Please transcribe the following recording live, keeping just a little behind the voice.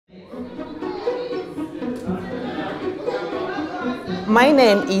My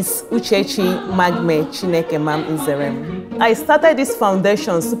name is Uchechi Chinike Mam Izerem. I started this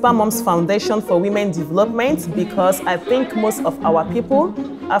foundation, Super Moms Foundation for Women Development, because I think most of our people,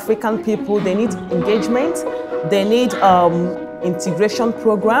 African people, they need engagement, they need integration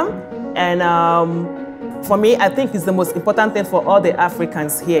program, and for me, I think it's the most important thing for all the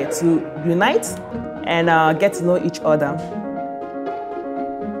Africans here to unite and get to know each other.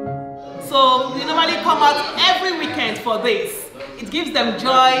 So we normally come out every weekend for this. It gives them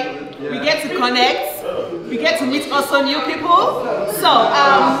joy, we get to connect, we get to meet also new people. So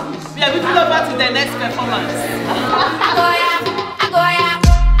we are moving over to the next performance.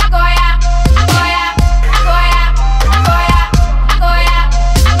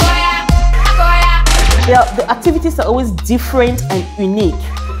 The activities are always different and unique,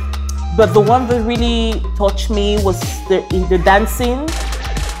 but the one that really touched me was the dancing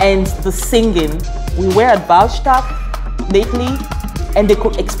and the singing. We were at Ballstadt lately, and they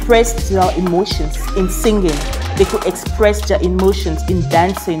could express their emotions in singing. They could express their emotions in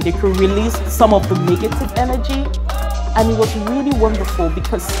dancing. They could release some of the negative energy, and it was really wonderful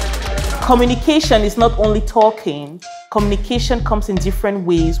because communication is not only talking. Communication comes in different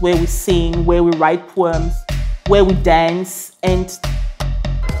ways, where we sing, where we write poems, where we dance, and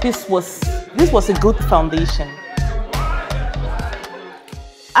this was a good foundation.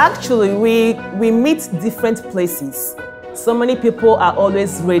 Actually, we meet different places. So many people are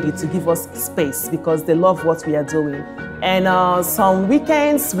always ready to give us space because they love what we are doing. And some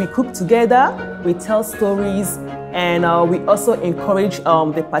weekends we cook together, we tell stories, and we also encourage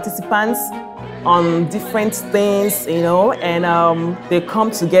the participants on different things, you know, and they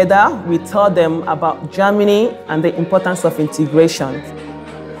come together. We tell them about Germany and the importance of integration.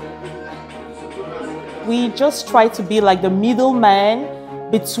 We just try to be like the middleman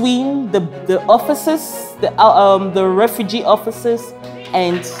between the officers, the refugee officers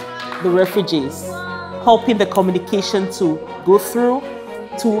and the refugees, helping the communication to go through,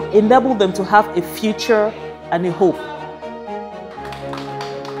 to enable them to have a future and a hope.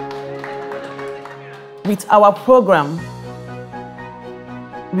 With our program,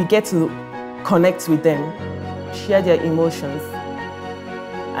 we get to connect with them, share their emotions,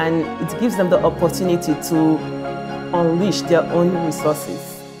 and it gives them the opportunity to unleash their own resources.